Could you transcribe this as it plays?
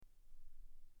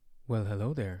Well,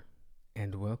 hello there,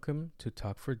 and welcome to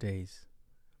Talk for Days.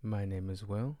 My name is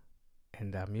Will,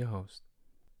 and I'm your host.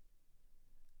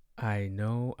 I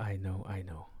know.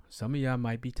 Some of y'all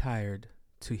might be tired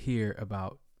to hear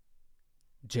about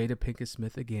Jada Pinkett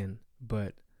Smith again,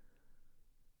 but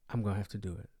I'm going to have to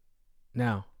do it.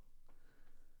 Now,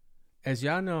 as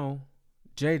y'all know,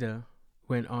 Jada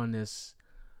went on this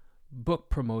book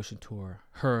promotion tour,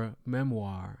 her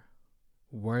memoir,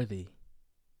 Worthy,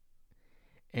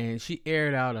 and she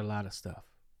aired out a lot of stuff.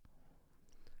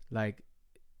 Like,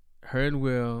 her and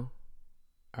Will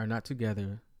are not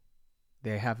together.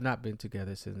 They have not been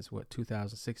together since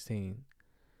 2016.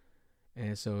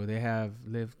 And so they have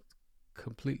lived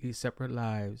completely separate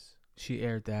lives. She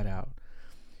aired that out.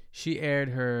 She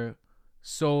aired her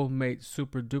soulmate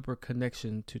super duper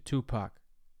connection to Tupac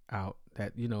out.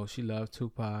 That, she loved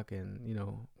Tupac, and,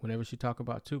 whenever she talk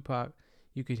about Tupac,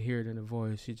 you could hear it in her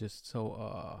voice. She's just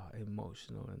so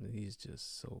emotional, and he's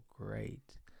just so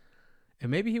great.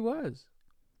 And maybe he was,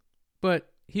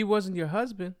 but he wasn't your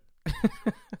husband.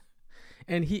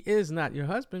 And he is not your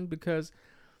husband, because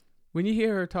when you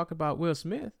hear her talk about Will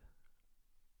Smith,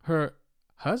 her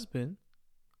husband,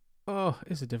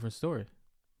 it's a different story.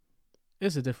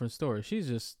 It's a different story. She's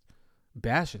just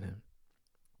bashing him.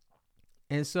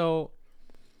 And so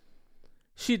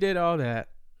she did all that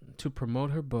to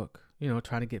promote her book,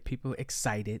 trying to get people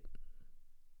excited.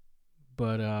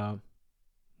 But,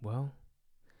 well,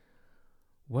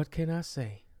 what can I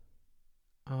say?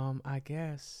 I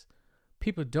guess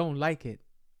people don't like it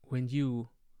when you,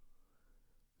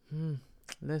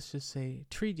 let's just say,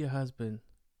 treat your husband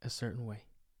a certain way.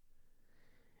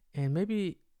 And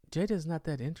maybe Jada's not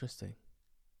that interesting.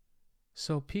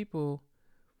 So people,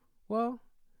 well,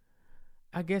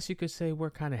 I guess you could say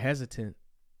we're kind of hesitant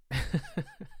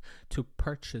to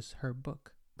purchase her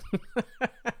book.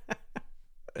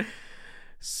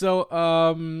 So,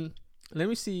 let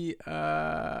me see,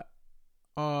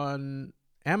 on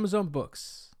Amazon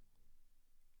Books,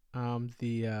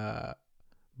 the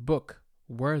book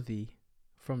Worthy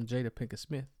from Jada Pinkett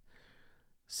Smith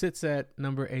sits at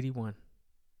number 81.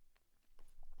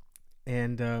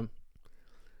 And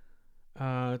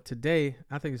today,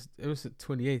 I think it was the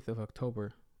 28th of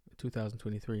October,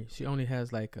 2023. She only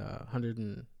has like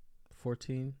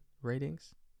 114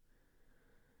 ratings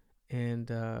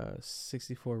and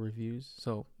 64 reviews.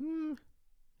 So,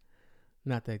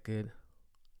 not that good.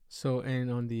 So, and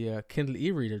on the Kindle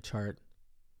e-reader chart,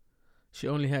 she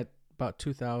only had about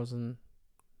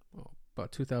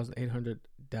 2,800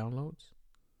 downloads.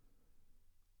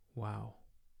 Wow.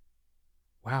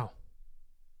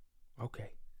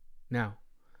 Okay. Now,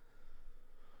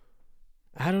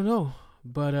 I don't know,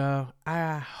 but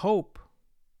I hope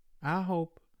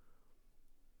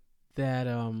that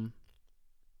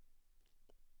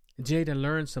Jada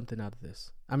learned something out of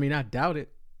this. I mean, I doubt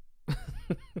it.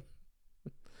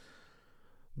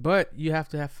 But you have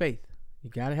to have faith. You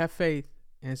got to have faith.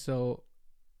 And so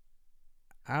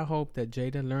I hope that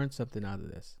Jada learned something out of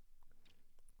this.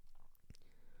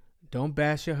 Don't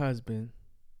bash your husband.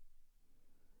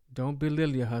 Don't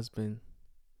belittle your husband.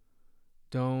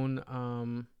 Don't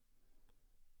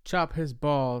chop his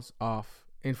balls off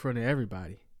in front of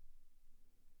everybody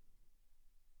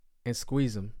and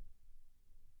squeeze him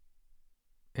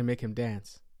and make him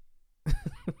dance.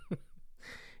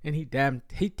 And he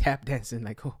tap dancing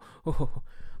like, oh.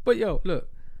 But yo, look,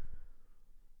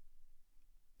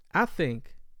 I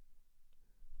think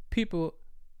people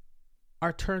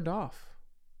are turned off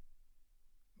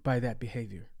by that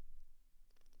behavior.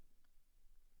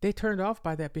 They turned off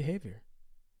by that behavior.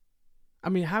 I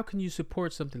mean, how can you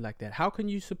support something like that? How can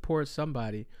you support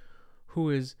somebody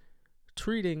who is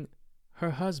treating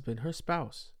her husband, her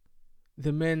spouse,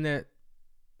 the man that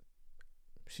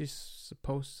she's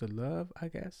supposed to love, I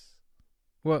guess?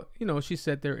 Well, she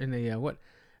said they're in a,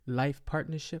 life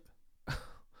partnership?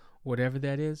 Whatever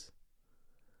that is.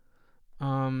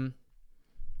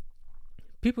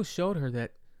 People showed her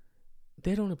that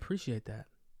they don't appreciate that.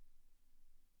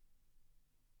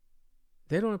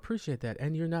 They don't appreciate that.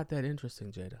 And you're not that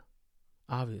interesting, Jada.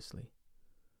 Obviously.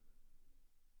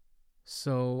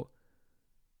 So,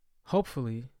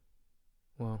 hopefully,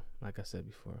 well, like I said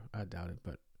before, I doubt it,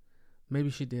 but maybe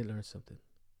she did learn something.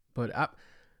 But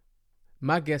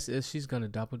my guess is she's going to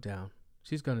double down.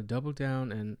 She's going to double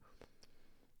down, and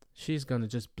she's going to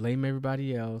just blame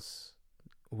everybody else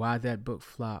why that book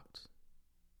flopped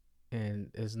and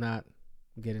is not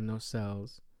getting no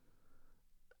sales.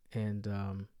 And,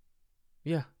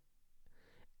 yeah.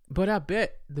 But I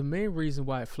bet the main reason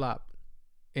why it flopped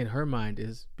in her mind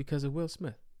is because of Will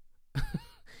Smith.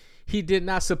 He did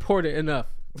not support it enough.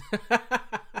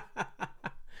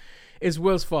 It's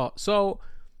Will's fault. So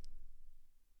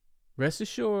rest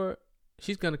assured,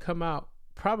 she's gonna come out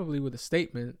probably with a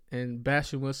statement and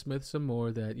bashing Will Smith some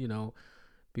more, that,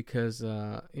 because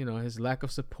his lack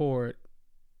of support,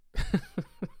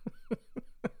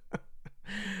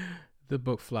 the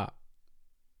book flop.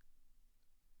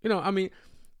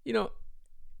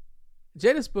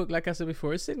 Jada's book, like I said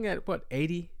before, is sitting at what,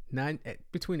 89,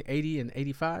 between 80 and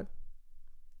 85.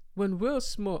 When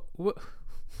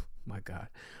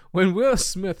when Will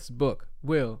Smith's book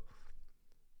Will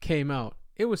came out,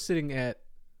 it was sitting at,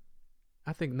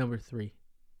 I think, number 3,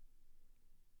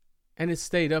 and it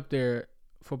stayed up there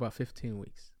for about 15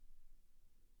 weeks.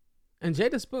 And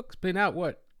Jada's book's been out,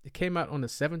 what? It came out on the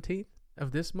 17th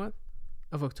of this month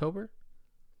of October,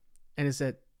 and it's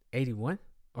at 81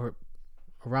 or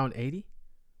around 80.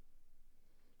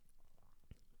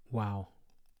 Wow.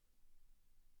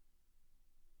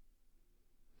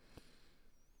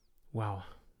 Well,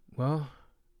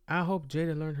 I hope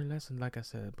Jada learned her lesson, like I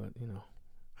said, but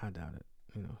I doubt it.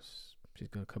 She's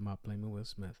gonna come out blaming Will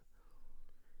Smith.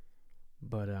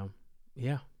 But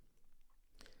yeah.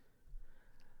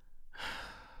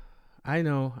 I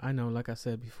know, like I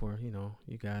said before,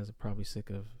 you guys are probably sick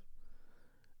of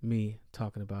me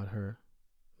talking about her.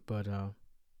 But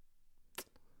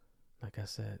like I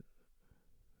said,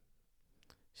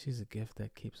 she's a gift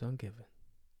that keeps on giving.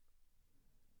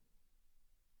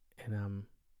 And I'm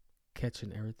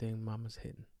catching everything mama's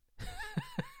hitting.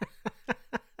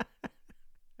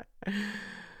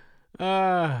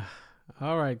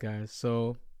 All right, guys.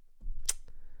 So,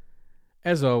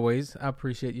 as always, I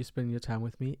appreciate you spending your time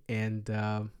with me. And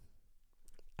I'll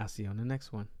see you on the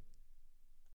next one.